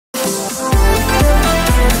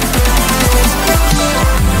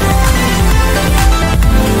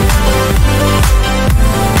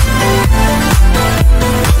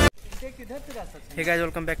Guys,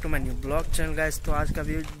 welcome back to my new blog channel guys. तो आज का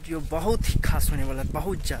वीडियो बहुत ही खास होने वाला है,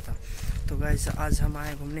 बहुत ज़्यादा। तो गाइस आज हम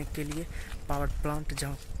आए घूमने के लिए पावर प्लांट,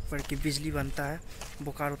 जहाँ पर कि बिजली बनता है,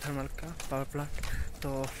 बोकारो थर्मल का पावर प्लांट।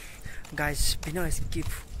 तो गाइस बिना स्किप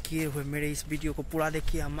किए हुए मेरे इस वीडियो को पूरा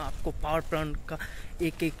देखिए। हम आपको पावर प्लांट का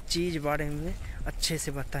एक एक चीज़ बारे में अच्छे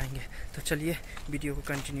से बताएंगे। तो चलिए वीडियो को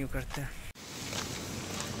कंटिन्यू करते हैं।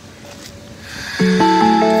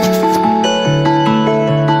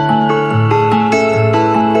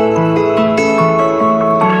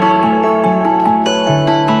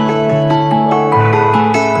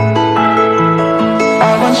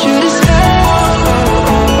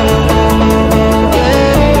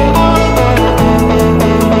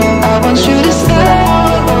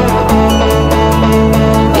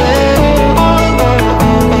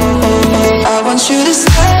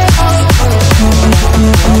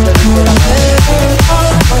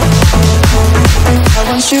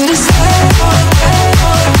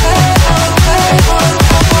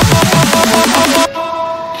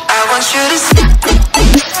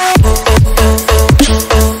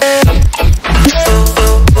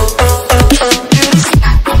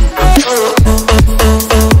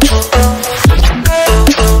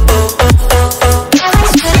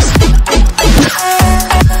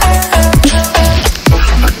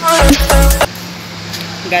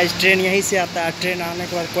 गाइस ट्रेन यहीं से आता है। ट्रेन आने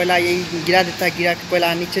के बाद कोयला यही गिरा देता है, गिरा के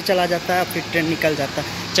कोयला नीचे चला जाता है, फिर ट्रेन निकल जाता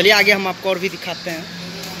है। चलिए आगे हम आपको और भी दिखाते हैं।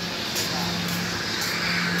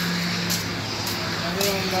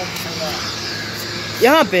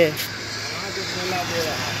 यहाँ पे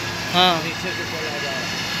हाँ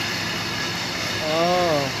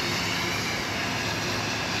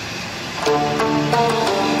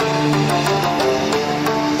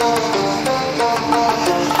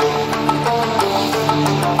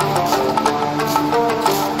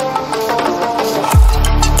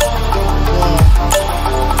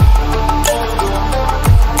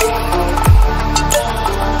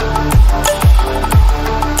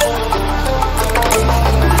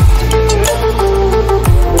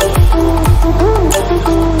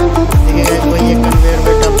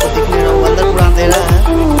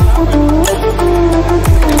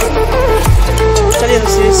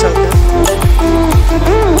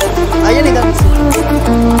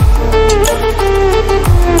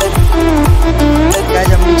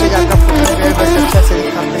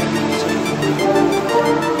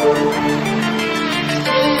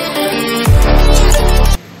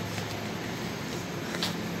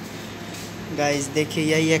गाइस देखिए,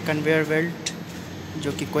 यही है कन्वेयर बेल्ट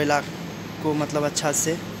जो कि कोयला को मतलब अच्छा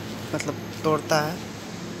से मतलब तोड़ता है।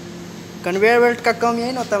 कन्वेयर बेल्ट का काम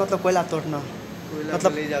यही ना होता है, मतलब कोयला तोड़ना, कोयला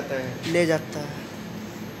मतलब ले जाता है।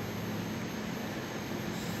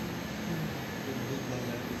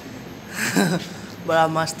 बड़ा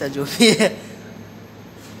मस्त है जो भी है।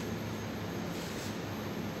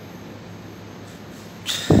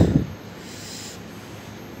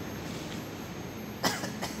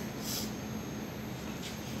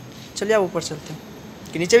 चलिए आप ऊपर चलते हैं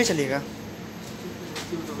कि नीचे भी चलिएगा,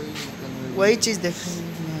 वही चीज़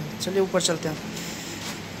देखेंगे। चलिए ऊपर चलते हैं।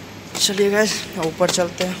 चलिए गाइस ऊपर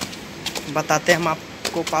चलते हैं, बताते हैं हम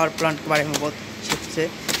आपको पावर प्लांट के बारे में बहुत अच्छे से,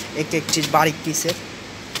 एक एक चीज़ बारीकी से।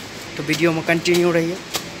 तो वीडियो में कंटिन्यू रहिए।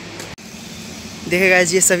 देखिए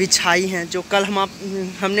गाइस, ये सभी छाई हैं जो कल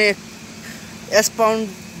हमने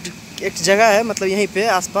एस्पाउंड एक जगह है, मतलब यहीं पे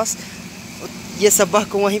आसपास, ये सब बह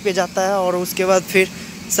को वहीं पे जाता है और उसके बाद फिर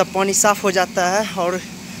सब पानी साफ़ हो जाता है। और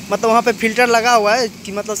मतलब वहाँ पे फिल्टर लगा हुआ है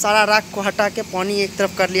कि मतलब सारा राख को हटा के पानी एक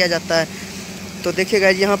तरफ कर लिया जाता है। तो देखिएगा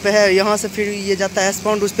यहाँ पे है, यहाँ से फिर ये जाता है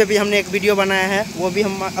एस्पाउंड। उस पर भी हमने एक वीडियो बनाया है, वो भी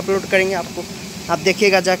हम अपलोड करेंगे आपको, आप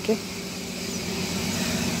देखिएगा जाके।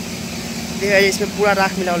 देखिएगा इसमें पूरा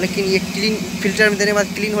राख मिला हो, लेकिन ये क्लीन फिल्टर में देने के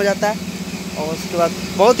बाद क्लीन हो जाता है और उसके बाद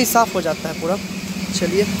बहुत ही साफ़ हो जाता है पूरा।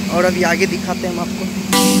 चलिए और अभी आगे दिखाते हैं हम आपको।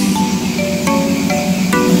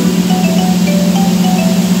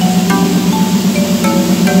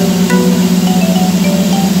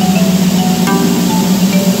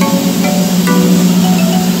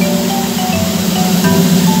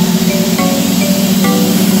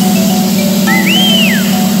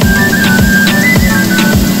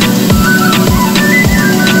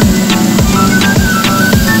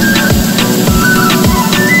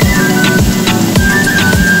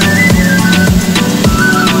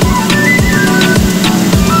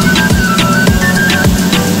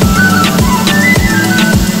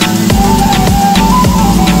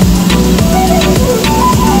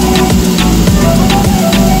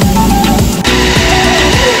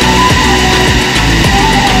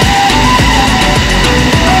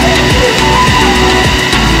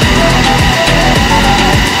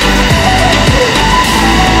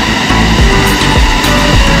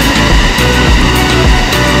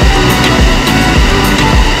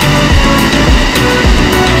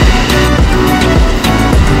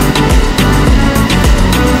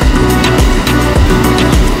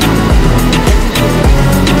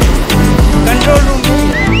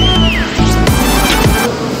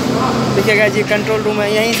 देखिएगा ये कंट्रोल रूम है,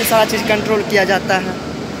 यहीं से सारा चीज़ कंट्रोल किया जाता है।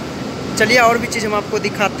 चलिए और भी चीज़ हम आपको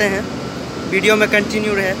दिखाते हैं, वीडियो में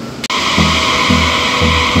कंटिन्यू रहे।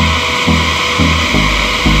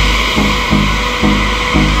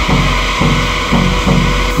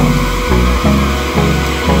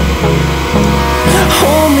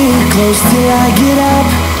 Close till I get up.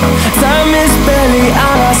 Time is barely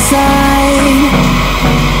on our side.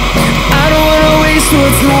 I don't wanna waste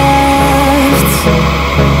what's left.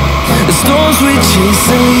 The storms we chase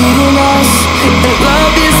are leading us, and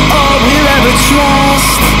love is all we'll ever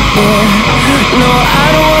trust. Yeah. No, I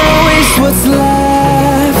don't wanna waste what's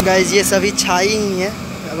left. Guys ये सभी छाई ही है,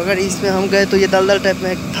 अब अगर इसमें हम गए तो ये दलदल टाइप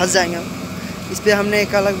में फंस जाएंगे हम। इस पर हमने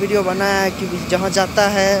एक अलग वीडियो बनाया है कि जहाँ जाता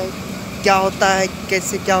है क्या होता है,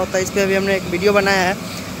 कैसे क्या होता है, इस पर अभी हमने एक वीडियो बनाया है,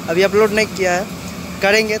 अभी अपलोड नहीं किया है,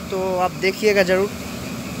 करेंगे तो आप देखिएगा ज़रूर।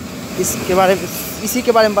 इसके बारे में, इसी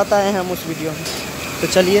के बारे में बताए हैं हम उस वीडियो में। तो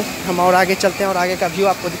चलिए हम और आगे चलते हैं और आगे का व्यू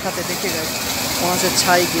आपको दिखाते। देखिएगा वहाँ से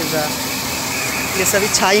छाई गिर रहा है, ये सभी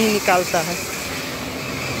छाई ही निकालता है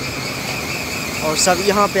और सब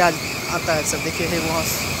यहाँ पे आता है सब। देखिए वहाँ,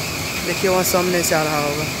 देखिए वहाँ सामने से आ रहा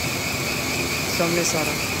होगा, सामने से आ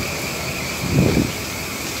रहा।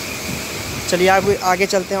 चलिए आगे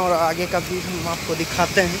चलते हैं और आगे का भी हम आपको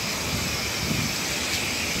दिखाते हैं।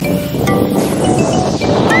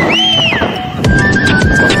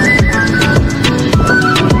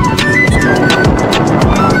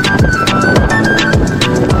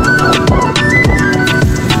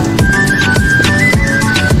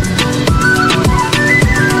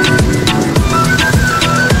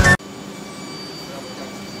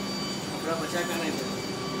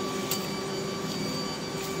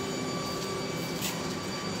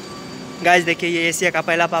 गाइस देखिए ये एशिया का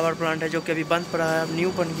पहला पावर प्लांट है जो कि अभी बंद पड़ा है, अब न्यू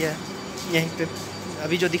बन गया है। यहीं पे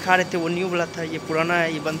अभी जो दिखा रहे थे वो न्यू वाला था, ये पुराना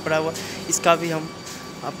है, ये बंद पड़ा हुआ। इसका भी हम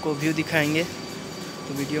आपको व्यू दिखाएंगे,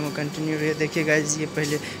 तो वीडियो में कंटिन्यू रहिए। देखिए गाइस ये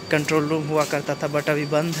पहले कंट्रोल रूम हुआ करता था बट अभी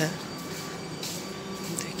बंद है।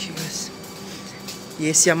 देखिए गाइस ये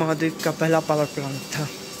एशिया महाद्वीप का पहला पावर प्लांट था।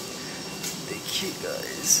 देखिए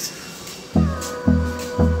guys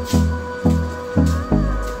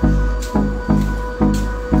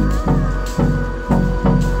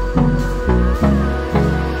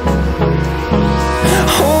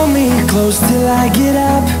Close till I get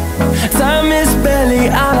up. Time is barely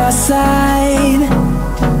on our side.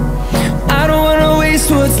 I don't wanna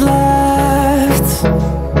waste what's left.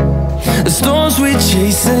 The storms we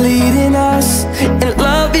chase are leading us, and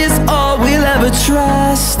love is all we'll ever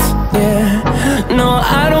trust. Yeah, no,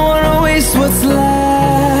 I don't wanna waste what's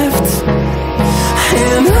left.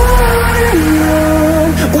 And on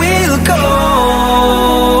we'll go,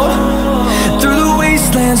 through the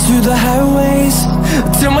wastelands, through the highways,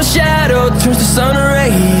 till my shadow turns to sun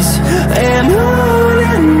rays. And on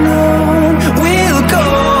we'll go,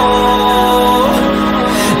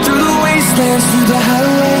 through the wastelands, through the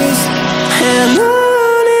highways. And on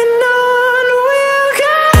we'll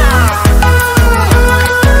go.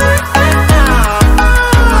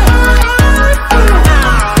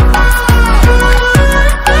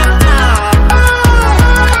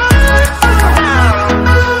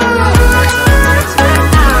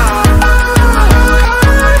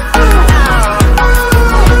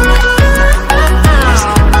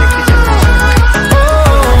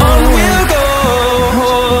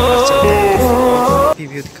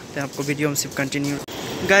 आपको video में सिर्फ continue.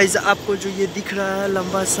 Guys आपको जो ये दिख रहा है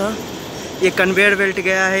लंबा सा, ये कन्वेयर बेल्ट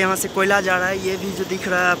गया है, यहाँ से कोयला जा रहा है। ये भी जो दिख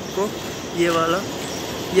रहा है आपको ये वाला,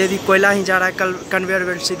 ये भी कोयला ही जा रहा है कन्वेयर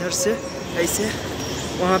बेल्ट से, इधर से ऐसे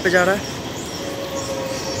वहाँ पे जा रहा है।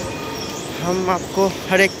 हम आपको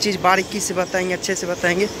हर एक चीज़ बारीकी से बताएंगे, अच्छे से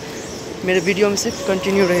बताएंगे। मेरे वीडियो में सिर्फ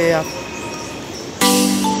कंटिन्यू रहे आप।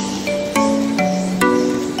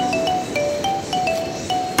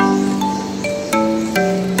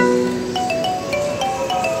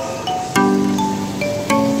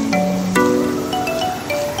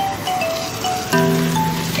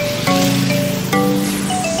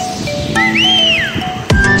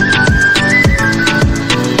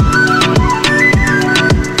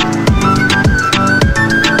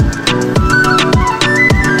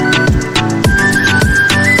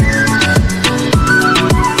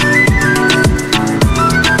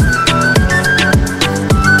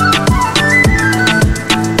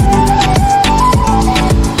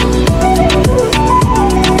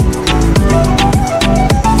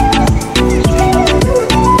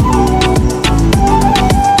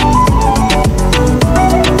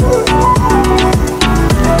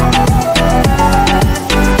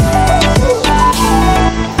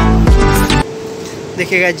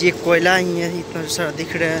 देखिएगा जी कोयला ही है, इतना सारा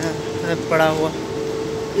दिख रहा है पड़ा हुआ।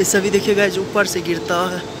 ये सभी देखिए गाइस ऊपर से गिरता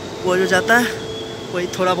है, वो जो जाता है वही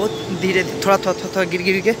थोड़ा बहुत धीरे थोड़ा गिर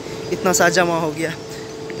गिर के इतना सा जमा हो गया।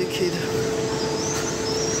 देखिए इधर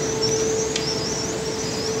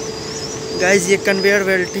गाइस ये कन्वेयर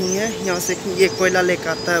बेल्ट ही है, यहाँ से ये कोयला लेकर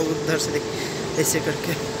आता है उधर से, देखिए ऐसे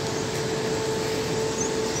करके।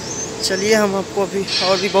 चलिए हम आपको अभी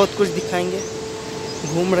और भी बहुत कुछ दिखाएंगे,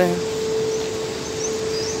 घूम रहे हैं।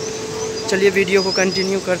 चलिए वीडियो को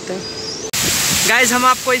कंटिन्यू करते हैं। गाइस हम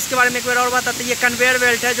आपको इसके बारे में एक बार और बताते हैं। ये कन्वेयर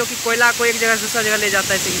बेल्ट है जो कि कोयला को एक जगह से दूसरा जगह ले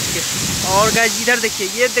जाता है इसे खींच के। और गाइस इधर देखिए,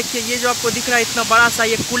 ये जो आपको दिख रहा है इतना बड़ा सा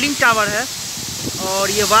ये कूलिंग टावर है,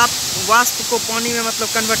 और ये वाष्प को पानी में मतलब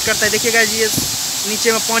कन्वर्ट करता है। देखिए गाइस ये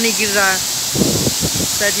नीचे में पानी गिर रहा है,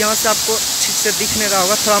 शायद यहाँ से आपको ठीक से दिख नहीं रहा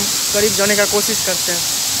होगा, थोड़ा हम करीब जाने का कोशिश करते हैं।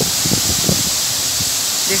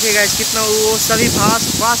 देखिए गाइस कितना वो सभी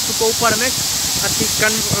वाष्प को ऊपर में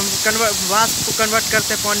वाष्प को कन्वर्ट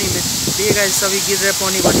करते हैं पानी में। देखिए गाइस सभी गिर रहे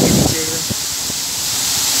पानी भर के नीचे।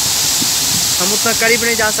 हम उतना करीब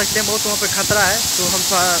नहीं जा सकते हैं, बहुत वहाँ पे खतरा है, तो हम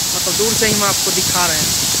थोड़ा मतलब दूर से ही हम आपको दिखा रहे हैं।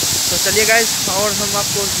 तो चलिए गाइस और हम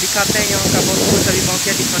आपको दिखाते हैं यहाँ का बहुत कुछ अभी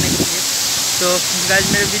मौके दिखाने के लिए। तो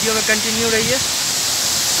गाइस मेरे वीडियो में कंटिन्यू रहिए,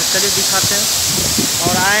 चलिए दिखाते हैं।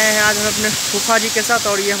 और आए हैं आज हम अपने फूफा जी के साथ,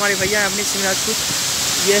 और ये हमारे भैया हैं अवनीत सिंह राजपूत।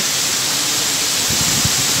 ये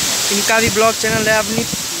इनका भी ब्लॉग चैनल है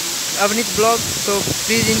अवनीत ब्लॉग, तो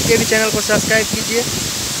प्लीज़ इनके भी चैनल को सब्सक्राइब कीजिए।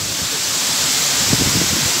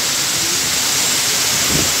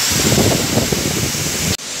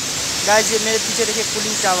 गाइस ये मेरे पीछे देखिए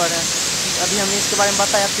कूलिंग टावर है, अभी हमने इसके बारे में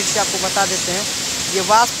बताया, फिर से आपको बता देते हैं। ये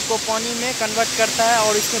वाष्प को पानी में कन्वर्ट करता है,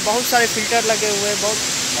 और इसमें बहुत सारे फिल्टर लगे हुए हैं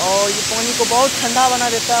और ये पानी को बहुत ठंडा बना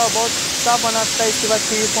देता है और बहुत साफ बनाता है। इसके बाद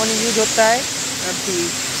फिर पानी यूज होता है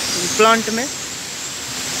प्लांट में।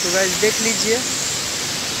 तो गाइस देख लीजिए।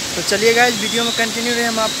 तो चलिए गाइस वीडियो में कंटिन्यू रहे,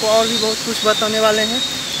 हम आपको और भी बहुत कुछ बताने वाले हैं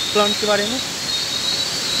प्लांट के बारे में।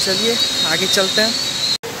 चलिए आगे चलते हैं।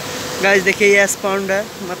 गाइस देखिए ये स्पॉन्ड है,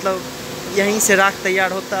 मतलब यहीं से राख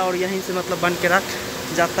तैयार होता है और यहीं से मतलब बन के राख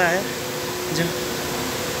जाता है। जो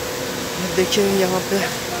देखिए यहाँ पे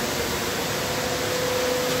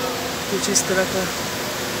कुछ इस तरह का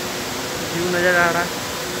व्यू नज़र आ रहा है,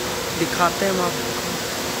 दिखाते हैं हम आपको।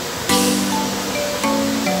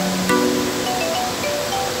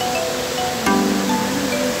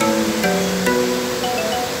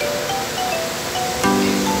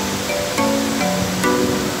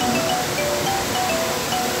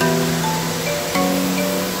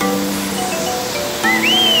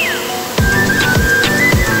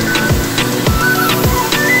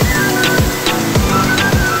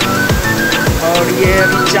 ये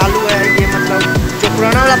अभी चालू है, ये मतलब जो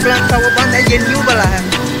पुराना वाला प्लांट था वो बंद है, ये न्यू वाला है।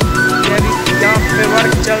 ये अभी यहाँ पे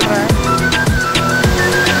वर्क चल रहा है।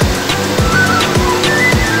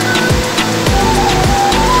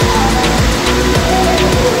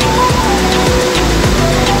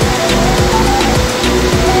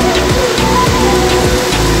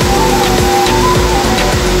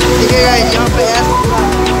 देखिएगा यहाँ पे ऐसा पूरा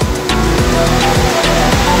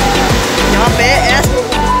यहाँ पे ऐसा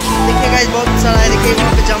देखिएगा बहुत सारा है। देखिए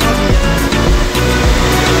वहाँ पे जमा भी है।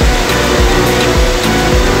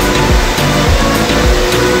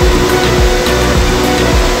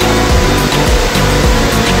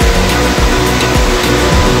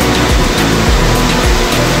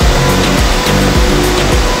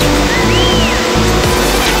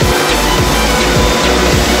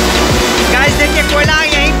 गाइस देखिए कोयला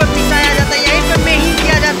यहीं पर पिसाया जाता है, यहीं पर मेही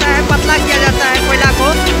किया जाता है, पतला किया जाता है कोयला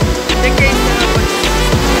को। देखिए इस तरह पर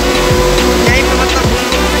यहीं पे मतलब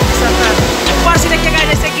पिसाता है। ऊपर से देखिएगा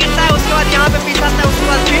जैसे गिरता है, उसके बाद यहाँ पे पिसाता है, उसके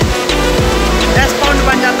बाद फिर स्पॉन्ड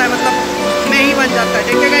बन जाता है, मतलब मेही बन जाता है।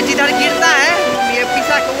 देखिएगा जिधर गिरता है ये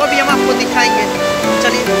पिसा के, वो भी हम आपको दिखाएंगे।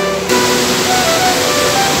 चलिए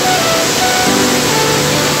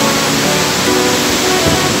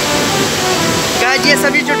गाइस ये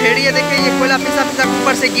सभी जो ढेरी है देखिए, ये कोयला पिसा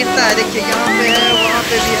ऊपर से गिरता है। देखिए यहाँ पे है, वहाँ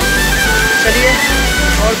पे भी है। चलिए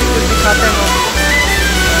और भी कुछ दिखाते हैं आपको।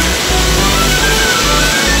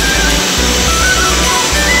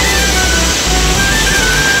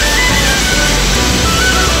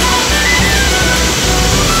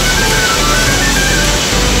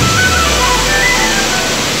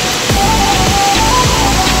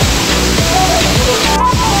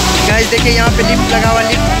 गाइस देखिए यहाँ पे लिफ्ट लगा हुआ,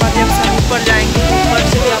 लिफ्ट के माध्यम से हम ऊपर जाएंगे, ऊपर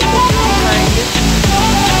से भी आपको दिखाएंगे।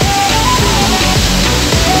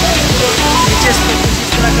 नीचे से कुछ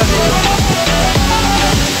इस तरह का व्यू।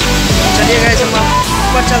 चलिए गाइस हम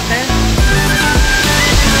ऊपर चलते हैं।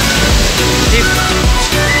 लिफ्ट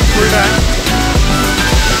खुल रहा है,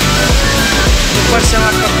 ऊपर से हम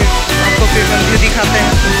आपको फिर व्यू दिखाते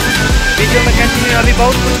हैं। वीडियो में कंटिन्यू, अभी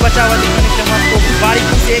बहुत कुछ बचा हुआ दिखाने के लिए, हम आपको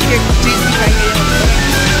बारीकी से एक एक चीज़ दिखाएंगे।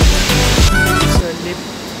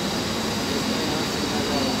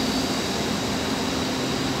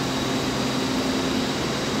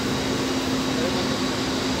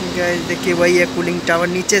 गाइस देखिए वही है कूलिंग टावर,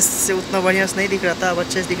 नीचे से उतना बढ़िया से नहीं दिख रहा था, अब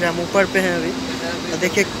अच्छे से दिख रहा है। हम ऊपर पे हैं अभी, तो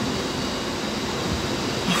देखिए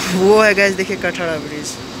वो है गाइस, देखिए कठड़ा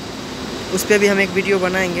ब्रिज, उस पर भी हम एक वीडियो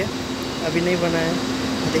बनाएंगे, अभी नहीं बनाए।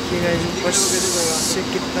 देखिए गाइस ऊपर से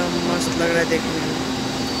कितना मस्त लग रहा है देखने में।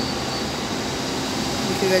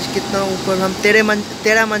 देखिए गाइस कितना ऊपर, हम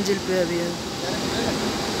 13 मंजिल पे अभी है।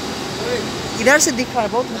 इधर से दिख रहा है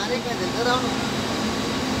बहुत।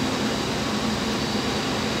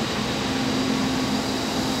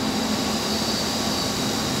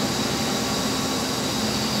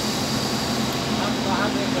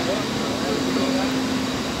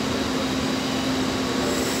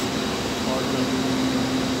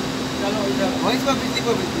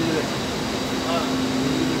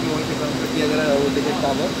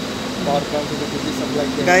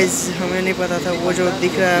 गाइस हमें नहीं पता था, वो जो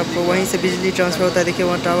दिख रहा है आपको वहीं से बिजली ट्रांसफर होता है। देखिए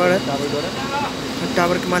वहाँ टावर है,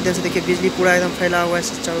 टावर के माध्यम से देखिए बिजली पूरा एकदम फैला हुआ है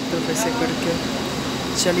चारों तरफ ऐसे करके।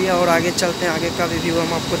 चलिए और आगे चलते हैं, आगे का भी व्यू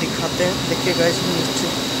हम आपको दिखाते हैं। देखिए गाइस नीचे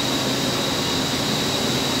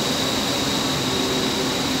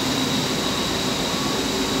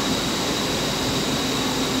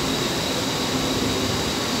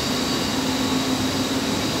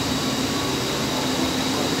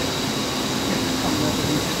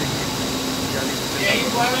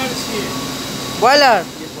बॉयलर,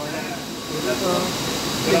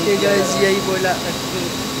 देखिए गाइस यही बॉयलर,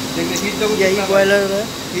 यही बॉयलर है।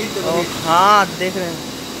 हाँ देख रहे हैं,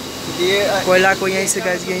 ये कोयला को यहीं से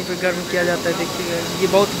गाइस यहीं पे गर्म किया जाता है। देखिए ये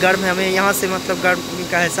बहुत गर्म है, हमें यहाँ से मतलब गर्मी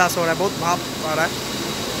का एहसास हो रहा है, बहुत भाप आ रहा है।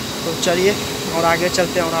 तो चलिए और आगे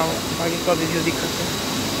चलते हैं और आगे का वीडियो दिखाते हैं।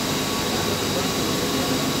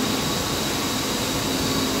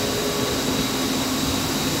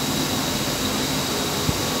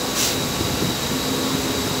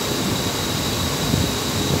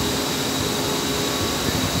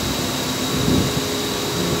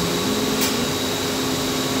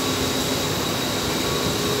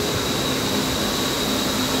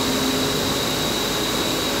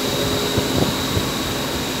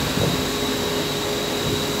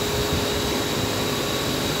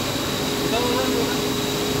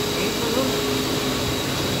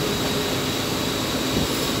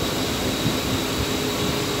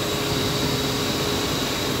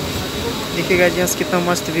 देखिएगा यहाँ से कितना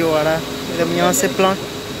मस्त व्यू आ रहा है एकदम, यहाँ से प्लांट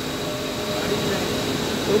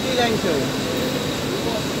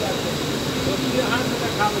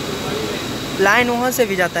लाइन वहाँ से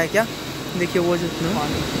भी जाता है क्या? देखिए वो जो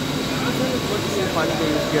पानी का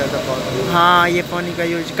यूज़ किया था। हाँ ये पानी का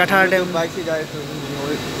यूज कठार डैम बाइक से जाए तो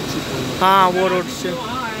हाँ वो रोड से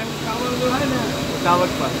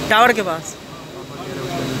टावर के पास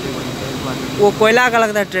वो कोयला का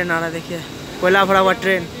लगता है ट्रेन आ रहा है। देखिए कोयला भरा हुआ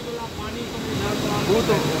ट्रेन, वो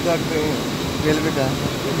तो रेलवे का।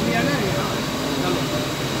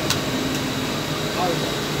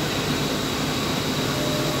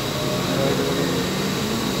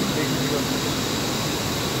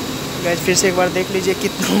 गाइस फिर से एक बार देख लीजिए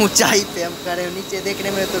कितना ऊंचाई पे हम खड़े हैं, नीचे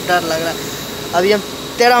देखने में तो डर लग रहा है। अभी हम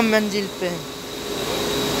 13 मंजिल पे हैं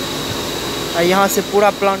और यहाँ से पूरा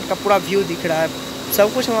प्लांट का पूरा व्यू दिख रहा है,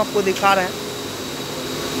 सब कुछ हम आपको दिखा रहे हैं।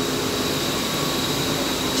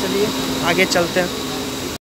 चलिए आगे चलते हैं।